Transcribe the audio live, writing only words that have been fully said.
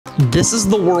This is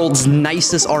the world's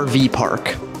nicest RV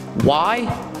park. Why?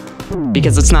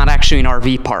 Because it's not actually an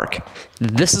RV park.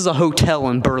 This is a hotel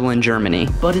in Berlin, Germany.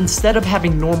 But instead of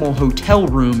having normal hotel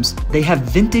rooms, they have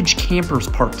vintage campers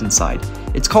parked inside.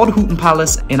 It's called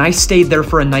Hüttenpalace, and I stayed there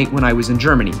for a night when I was in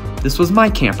Germany. This was my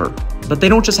camper. But they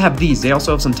don't just have these, they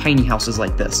also have some tiny houses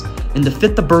like this. And to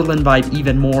fit the Berlin vibe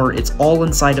even more, it's all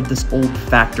inside of this old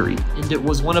factory. And it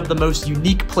was one of the most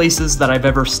unique places that I've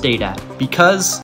ever stayed at, because